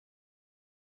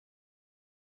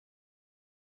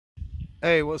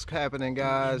Hey, what's happening,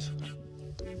 guys?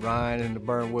 Ryan and the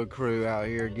BURNWOOD crew out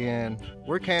here again.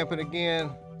 We're camping again.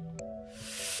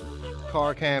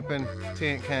 Car camping,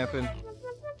 tent camping.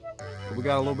 But we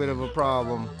got a little bit of a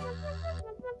problem.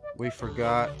 We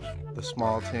forgot the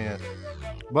small tent.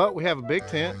 But we have a big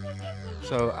tent.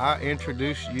 So I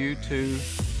introduce you to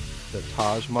the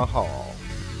Taj Mahal.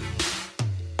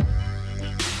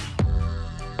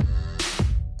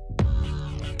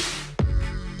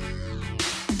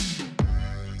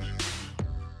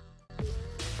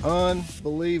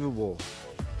 Unbelievable.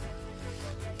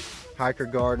 Hiker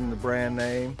Garden, the brand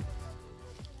name.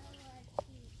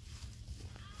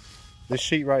 This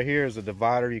sheet right here is a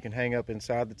divider you can hang up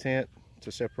inside the tent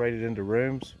to separate it into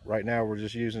rooms. Right now we're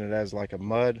just using it as like a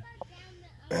mud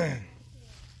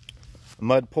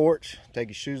porch. Take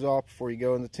your shoes off before you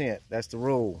go in the tent. That's the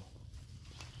rule.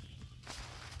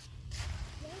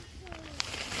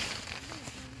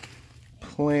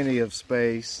 Plenty of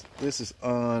space. This is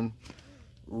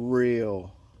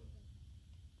unreal.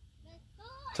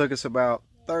 Took us about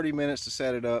 30 minutes to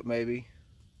set it up, maybe.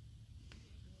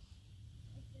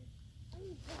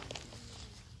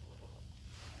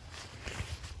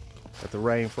 Got the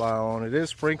rain fly on. It is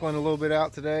sprinkling a little bit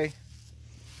out today.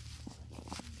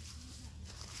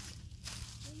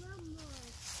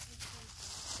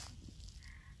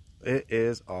 It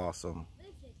is awesome.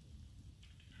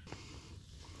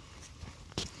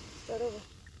 Start over.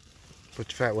 Put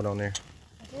your fat one on there.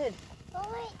 I did. Oh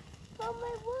wait, put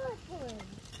my water.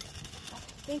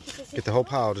 Get the whole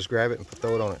pile, just grab it and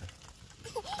throw it on it.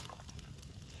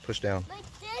 Push down. My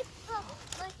fish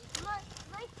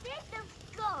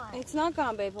is gone. It's not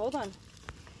gone, babe. Hold on.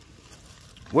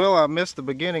 Well, I missed the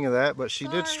beginning of that, but she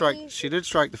did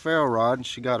strike the ferro rod and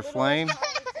she got a flame. Go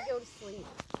to sleep.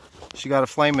 She got a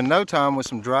flame in no time with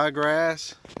some dry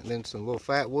grass and then some little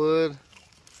fat wood.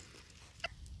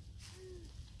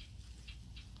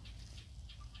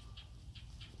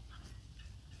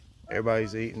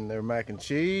 Everybody's eating their mac and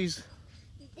cheese.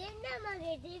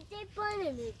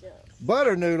 Butter noodles.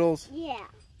 Butter noodles. Yeah.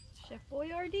 Chef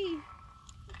Boyardee.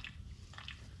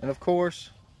 And of course,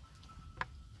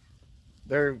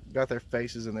 they're got their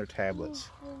faces in their tablets.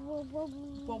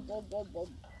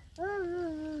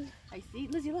 I see.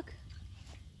 Lizzie, look.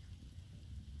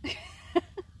 What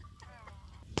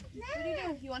do you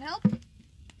do? You want help?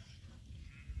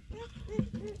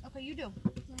 Okay, you do.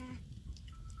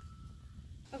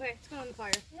 Okay, it's going on the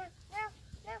fire.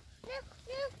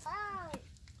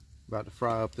 About to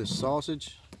fry up this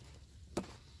sausage.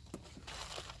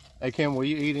 Hey Kim, will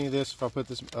you eat any of this if I put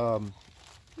this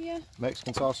Yeah.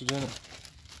 Mexican sausage in it?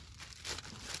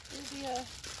 It'll be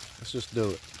Let's just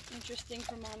do it. interesting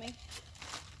for mommy.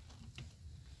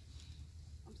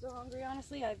 I'm so hungry,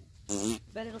 honestly. I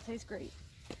bet it'll taste great.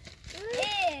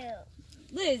 Ew.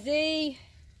 Lizzie!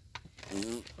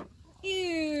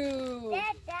 Ew!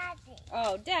 Daddy.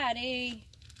 Oh, Daddy!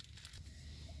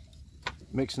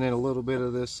 Mixing in a little bit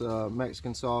of this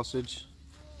Mexican sausage,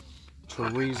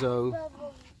 chorizo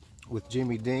with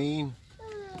Jimmy Dean.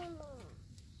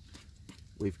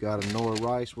 We've got a Nora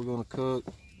rice we're going to cook.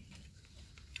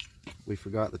 We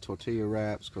forgot the tortilla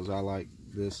wraps because I like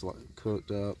this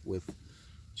cooked up with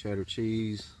cheddar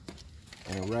cheese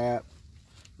and a wrap.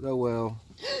 But oh well,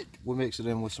 we'll mix it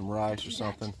in with some rice or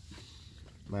something.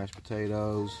 Mashed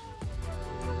potatoes.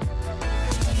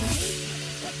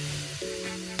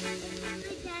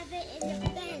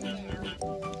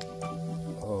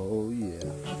 Oh yeah.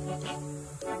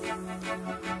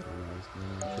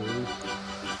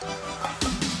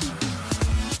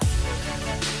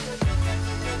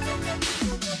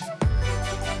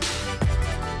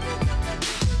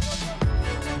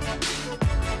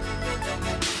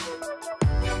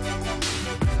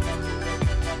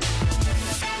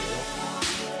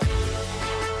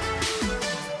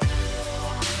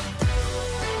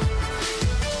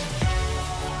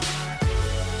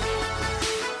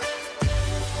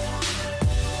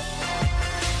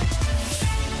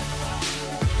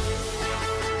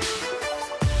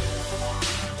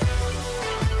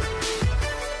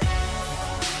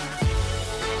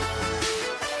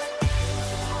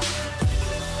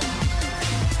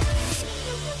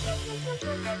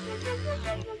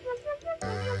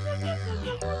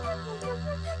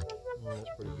 That's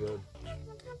pretty good.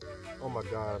 Oh my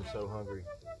God, I'm so hungry.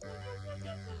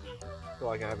 I feel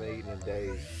like I haven't eaten in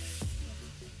days.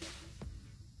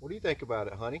 What do you think about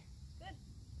it, honey? Good.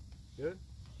 Good?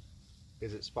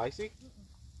 Is it spicy?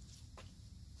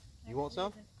 You want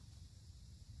some?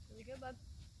 Really good, bud.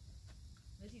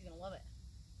 Lizzie's gonna love it.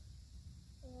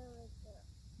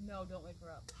 No, don't wake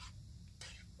her up.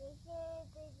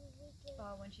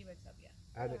 When When she wakes up, yeah.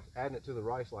 Adding it to the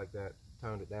rice like that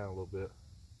toned it down a little bit.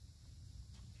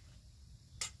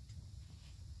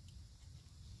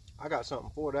 I got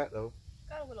something for that though.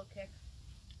 Got a little kick.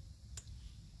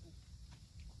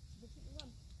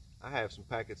 I have some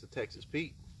packets of Texas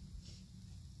Pete.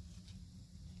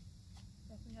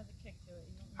 Definitely has a kick to it.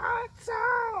 Hot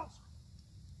sauce!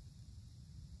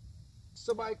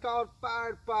 Somebody called the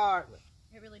fire department.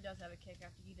 It really does have a kick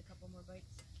after you eat a couple more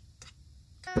bites.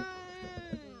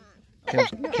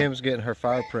 Kim's getting her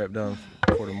fire prep done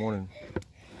for the morning.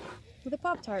 With a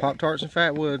Pop-Tart. Pop-Tarts and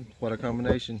fat wood. What a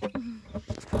combination.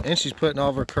 And she's putting all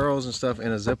of her curls and stuff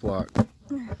in a Ziploc.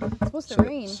 It's supposed to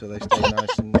rain. So they stay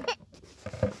nice and...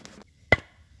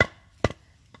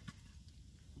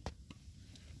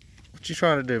 What you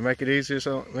trying to do? Make it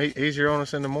easier on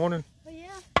us in the morning? Oh yeah.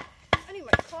 I need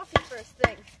my coffee first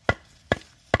thing.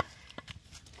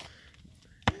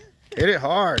 Hit it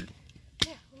hard.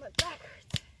 Yeah, my back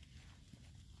hurts.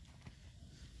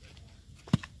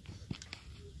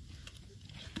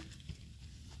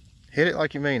 Hit it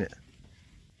like you mean it.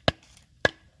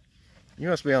 You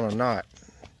must be on a knot.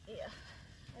 Yeah,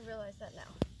 I realize that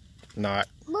now. Knot.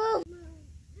 Move.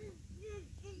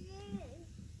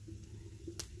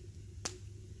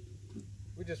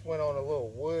 We just went on a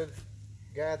little wood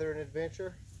gathering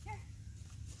adventure.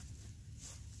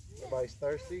 Everybody's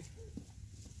thirsty.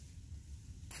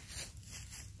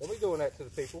 Don't be doing that to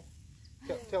the people.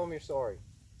 Tell them you're sorry.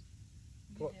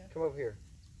 Come over here.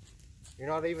 You're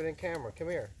not even in camera. Come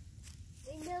here.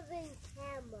 We're not in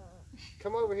camera.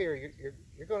 Come over here.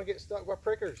 You're going to get stuck by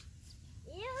prickers.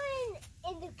 You're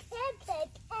in the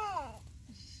campfire.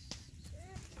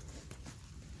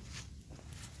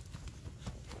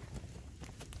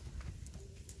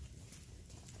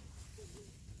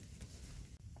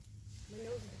 My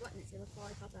nose is buttoned, so let's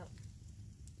probably pop out.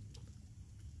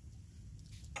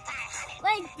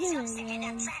 What doing,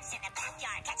 man?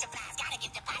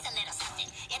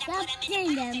 Stop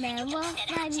saying that, man. We'll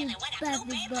find you,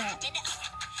 Buffy Butt.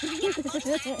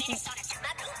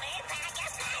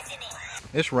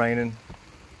 It's raining,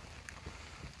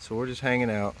 so we're just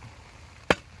hanging out.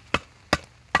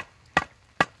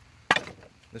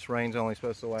 This rain's only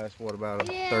supposed to last, what, about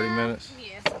 30 minutes?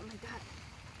 Yeah, something like that.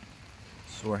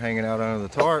 So we're hanging out under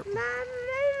the tarp.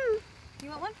 You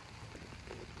want one?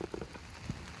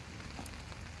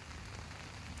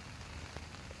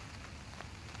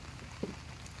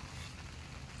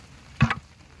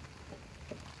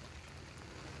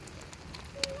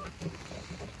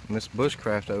 Miss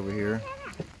Bushcraft over here.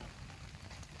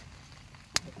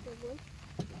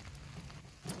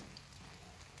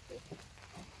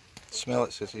 Smell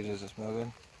it, sissy. Does it smell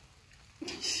good?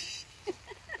 She's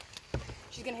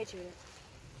gonna hit you with it.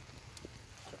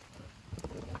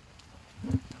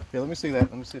 Yeah, let me see that.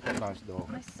 Let me see if that knife's dull.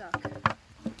 I suck.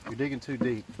 You're digging too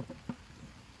deep.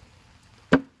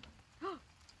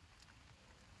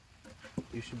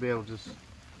 You should be able to just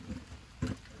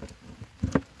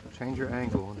change your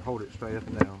angle and hold it straight up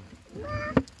and down.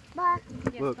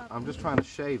 Look, I'm just trying to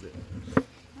shave it.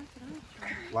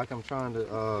 Like I'm trying to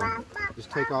just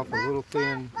take off a little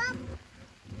thin.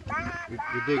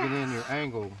 You're digging in your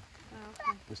angle. Oh,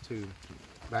 okay. Just to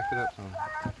back it up some.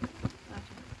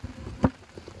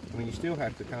 I mean, you still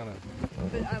have to kind of.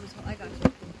 But I got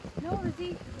you. No,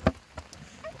 Lizzie.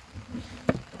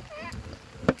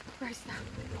 Bryce, stop.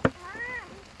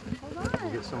 Hold on.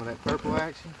 You get some of that purple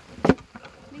action.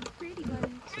 Make it pretty,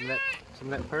 buddy.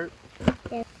 Some of that perp.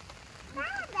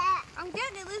 I'm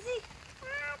getting it, Lizzie.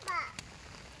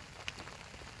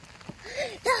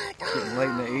 It's getting late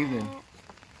in the evening.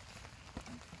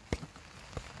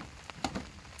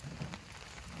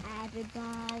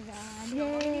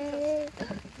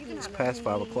 It's past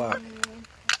 5 o'clock.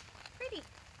 Pretty.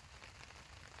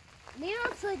 Me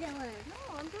also doing. No,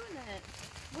 I'm doing it.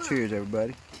 Cheers,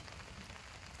 everybody.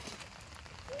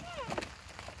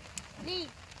 Me.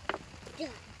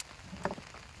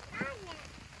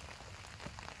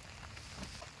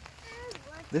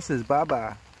 This is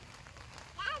Bye-Bye.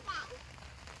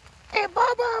 And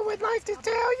Bye-Bye would like to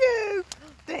tell you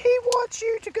that he wants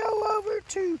you to go over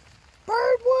to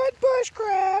BURNWOOD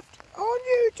Bushcraft on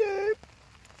YouTube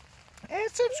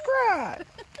and subscribe.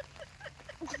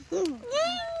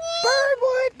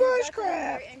 BURNWOOD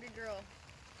Bushcraft. Very angry girl.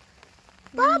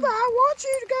 Bye-Bye wants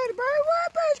you to go to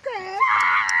BURNWOOD Bushcraft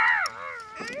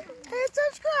and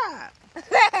subscribe.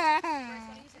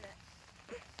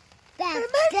 And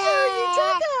make sure you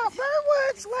check out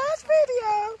BURNWOOD's last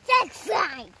video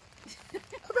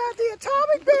about the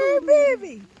atomic bear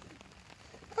bivy.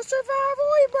 A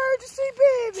survival emergency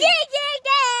bivy.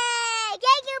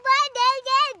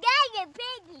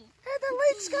 And the The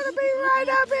leek's gonna be right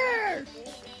up here.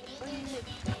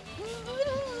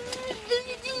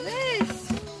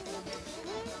 This.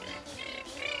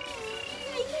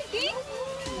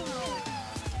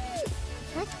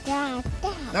 What's that?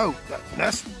 No,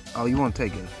 that's. Oh, you want to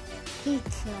take a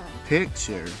Pizza.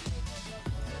 picture?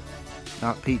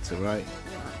 Not pizza, right?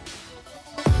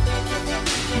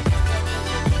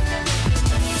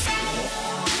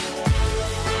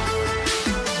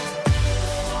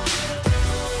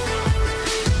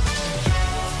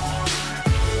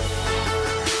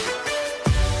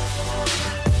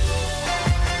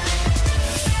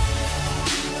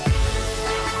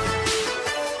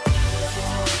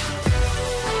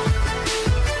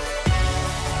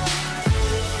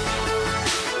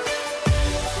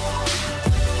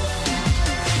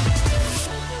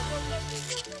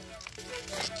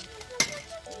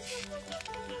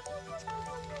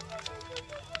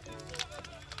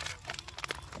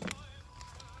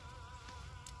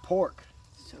 Pork.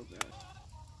 So good.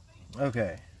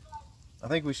 Okay. I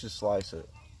think we should slice it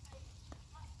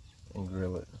and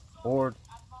grill it. Or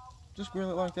just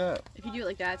grill it like that. If you do it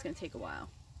like that, it's gonna take a while.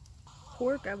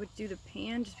 Pork, I would do the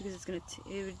pan just because it's gonna.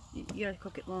 You gotta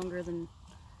cook it longer than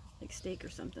like steak or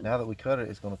something. Now that we cut it,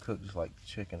 it's going to cook just like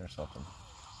chicken or something.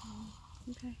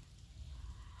 Okay.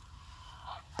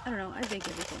 I don't know. I bake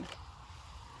everything.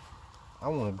 I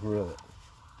want to grill it.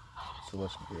 So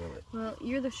let's grill it. Well,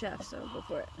 you're the chef, so go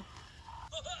for it.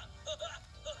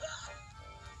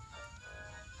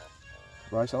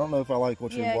 Bryce, I don't know if I like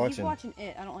what you're Yeah, watching. he's watching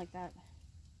it. I don't like that.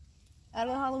 Out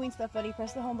of the Halloween stuff, buddy.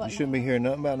 Press the home button. You shouldn't be hearing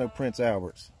nothing about no Prince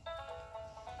Alberts.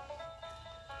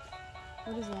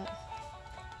 What is that?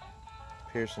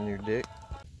 Piercing your dick.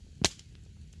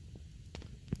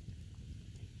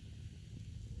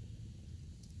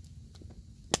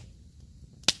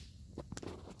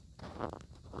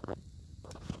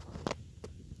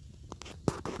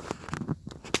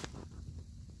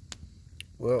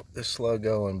 Well, it's slow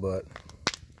going, but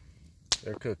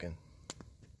they're cooking.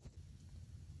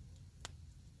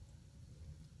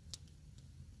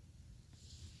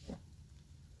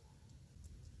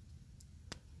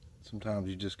 Sometimes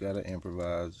you just gotta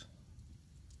improvise.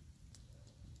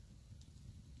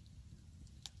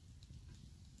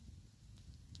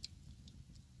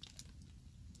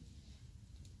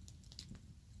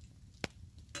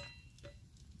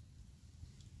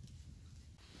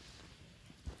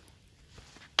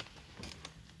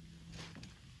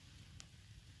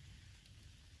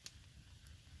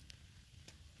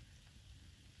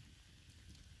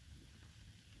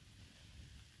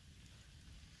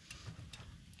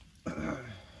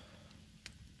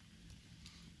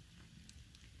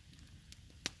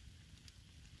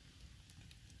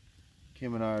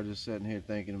 Kim and I are just sitting here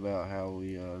thinking about how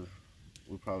we're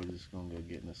probably just gonna go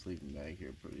get in a sleeping bag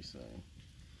here pretty soon.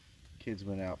 Kids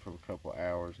been out for a couple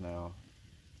hours now.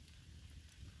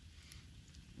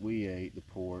 We ate the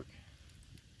pork.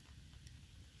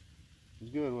 It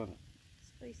was good, wasn't it?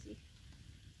 Spicy. A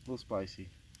little spicy.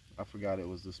 I forgot it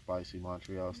was the spicy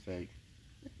Montreal steak.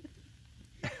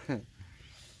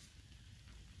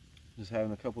 Just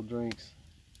having a couple drinks.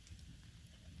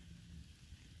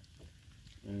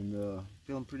 And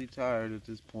feeling pretty tired at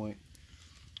this point.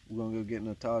 We're gonna go get in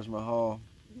the Taj Mahal.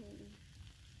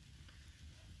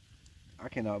 I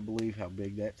cannot believe how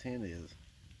big that tent is.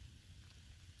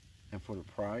 And for the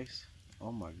price,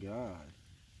 oh my God.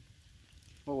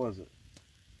 What was it?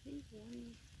 I think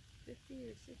 150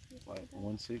 or 60 or something Like like that.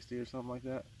 160 or something like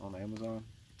that on Amazon.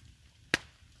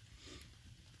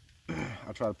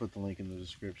 I'll try to put the link in the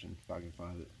description if I can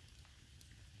find it.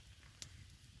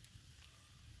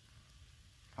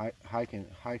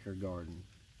 Hiker garden.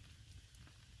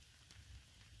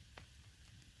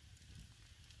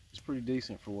 It's pretty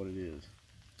decent for what it is.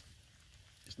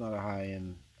 It's not a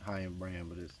high-end brand,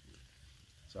 but it's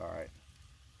all right.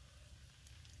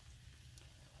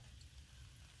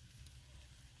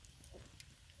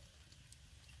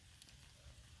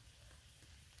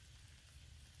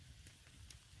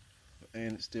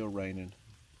 And it's still raining.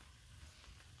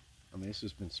 I mean, it's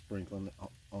just been sprinkling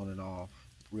on and off,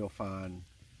 real fine.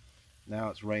 Now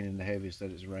it's raining the heaviest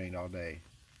that it's rained all day.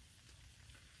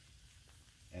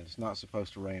 And it's not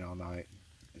supposed to rain all night.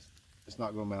 It's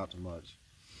not going to amount to much.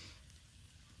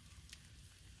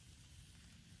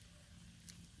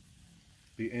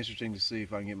 Be interesting to see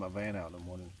if I can get my van out in the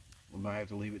morning. We might have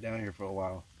to leave it down here for a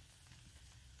while.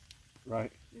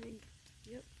 Right? I think,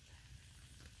 yep.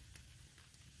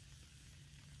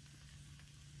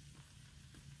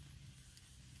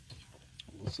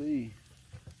 We'll see.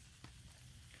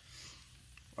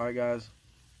 Alright guys.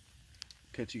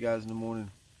 Catch you guys in the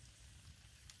morning.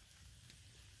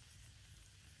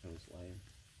 That was lame.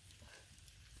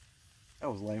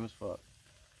 That was lame as fuck.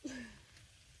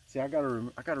 See, I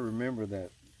gotta remember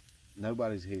that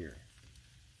nobody's here.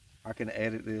 I can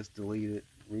edit this, delete it,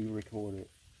 re-record it.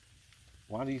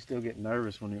 Why do you still get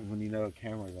nervous when you know a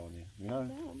camera's on you? You know?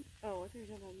 No. Oh, I thought you were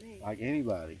talking about me. Like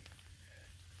anybody.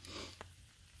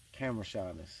 Camera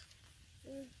shyness.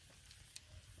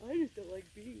 I just don't like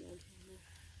being on camera.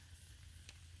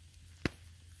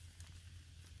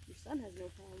 Your son has no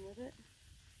problem with it.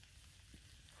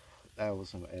 That was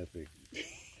some epic,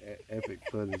 epic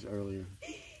footage earlier.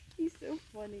 He's so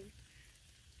funny.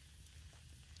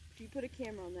 If you put a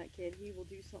camera on that kid, he will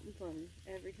do something fun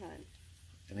every time.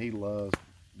 And he loves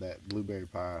that blueberry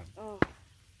pie. Oh,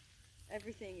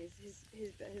 everything is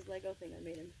his Lego thing I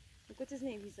made him. Like, what's his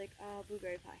name? He's like,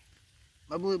 blueberry pie.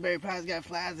 My blueberry pie's got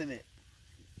flies in it.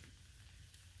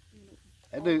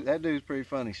 That dude's pretty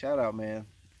funny. Shout out, man.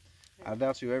 I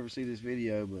doubt you ever see this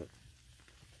video, but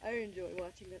I enjoy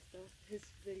watching that stuff. His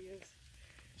videos.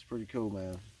 it's pretty cool,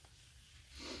 man.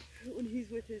 When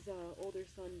he's with his older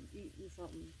son eating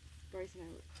something, Bryce and I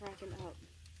were cracking up.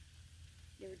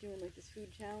 They were doing like this food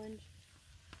challenge,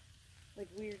 like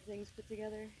weird things put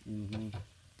together. Mm-hmm.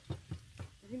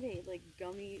 I think they ate like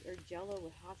gummy or Jello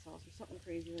with hot sauce or something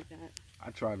crazy like that. I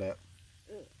tried that.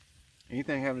 Ugh.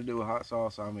 Anything having to do with hot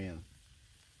sauce, I'm in.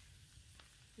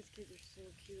 His kids are so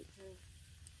cute too.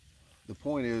 The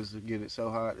point is to get it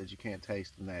so hot that you can't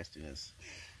taste the nastiness.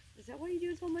 Is that why you do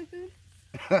this on my food?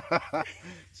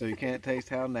 So you can't taste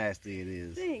how nasty it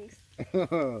is. Thanks.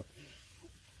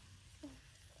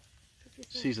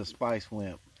 She's a spice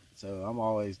wimp, so I'm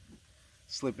always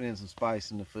slipping in some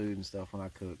spice in the food and stuff when I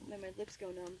cook. Then my lips go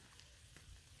numb.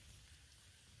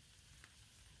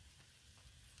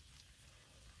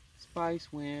 Spice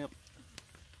wimp.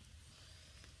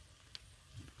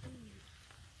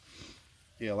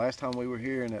 Yeah, last time we were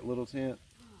here in that little tent,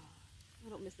 I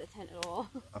don't miss that tent at all.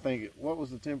 I think, what was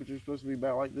the temperature supposed to be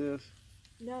about like this?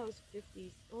 No, it was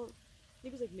 50s. Well, I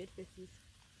think it was like mid-50s.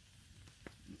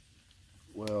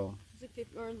 Well, It was like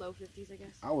 50, or low 50s, I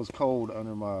guess. I was cold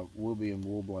under my Woobie and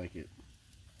wool blanket.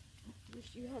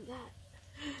 Wish you had that.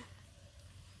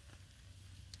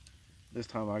 This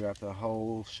time I got the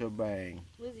whole shebang.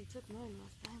 Lizzie took mine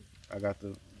last time. I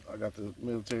got the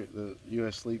military, the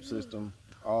U.S. sleep system,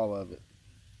 all of it,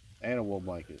 and a wool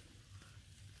blanket,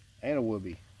 and a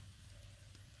Woobie.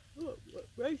 Oh, what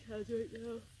Bryce has right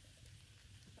now.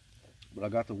 But I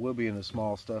got the Woobie in a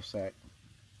small stuff sack.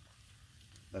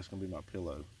 That's gonna be my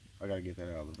pillow. I gotta get that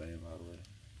out of the van, by the way.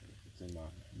 It's in my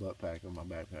butt pack or my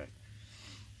backpack.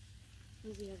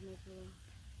 Lizzie has my pillow.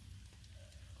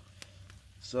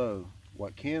 So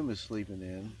what Kim is sleeping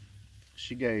in,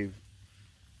 she gave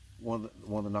one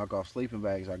of the knockoff sleeping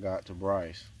bags I got to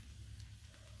Bryce,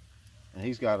 and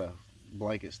he's got a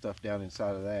blanket stuffed down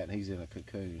inside of that, and he's in a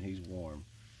cocoon. He's warm.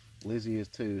 Lizzie is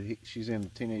too. She's in the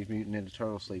Teenage Mutant Ninja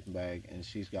Turtle sleeping bag, and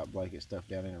she's got blankets stuffed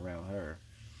down in around her.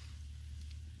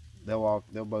 They'll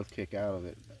both kick out of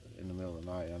it in the middle of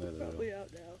the night. I know they will. Probably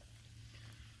out now.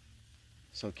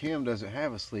 So Kim doesn't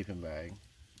have a sleeping bag.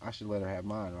 I should let her have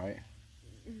mine, right?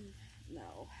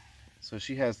 No. So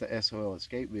she has the SOL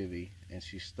Escape Bivy, and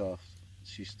she's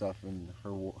stuffing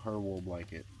her wool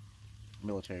blanket,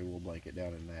 military wool blanket,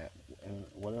 down in that. And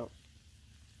what else?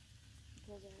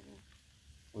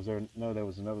 Was there? No, there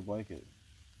was another blanket.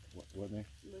 Wasn't there?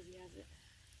 Lizzie has it.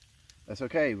 That's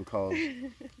okay, because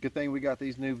good thing we got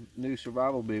these new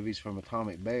survival bivvies from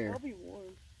Atomic Bear. I'll be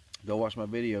warm. Go watch my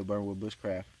video, BURNWOOD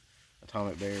BUSHCRAFT,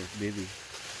 Atomic Bear bivvy.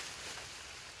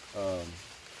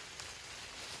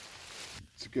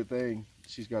 It's a good thing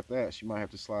she's got that. She might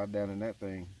have to slide down in that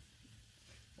thing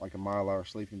like a Mylar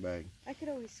sleeping bag. I could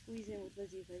always squeeze in with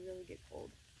Lizzie if I really get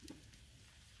cold.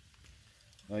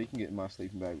 No, you can get in my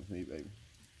sleeping bag with me, baby.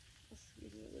 I'll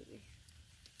squeeze in with Lizzie.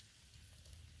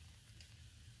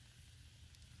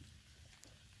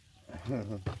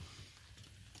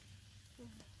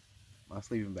 My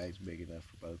sleeping bag's big enough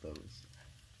for both of us.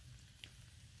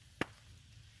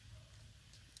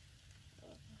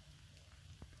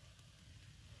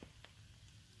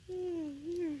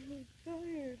 I'm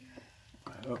tired.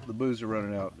 Oh, the booze are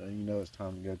running out, and you know it's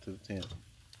time to go to the tent.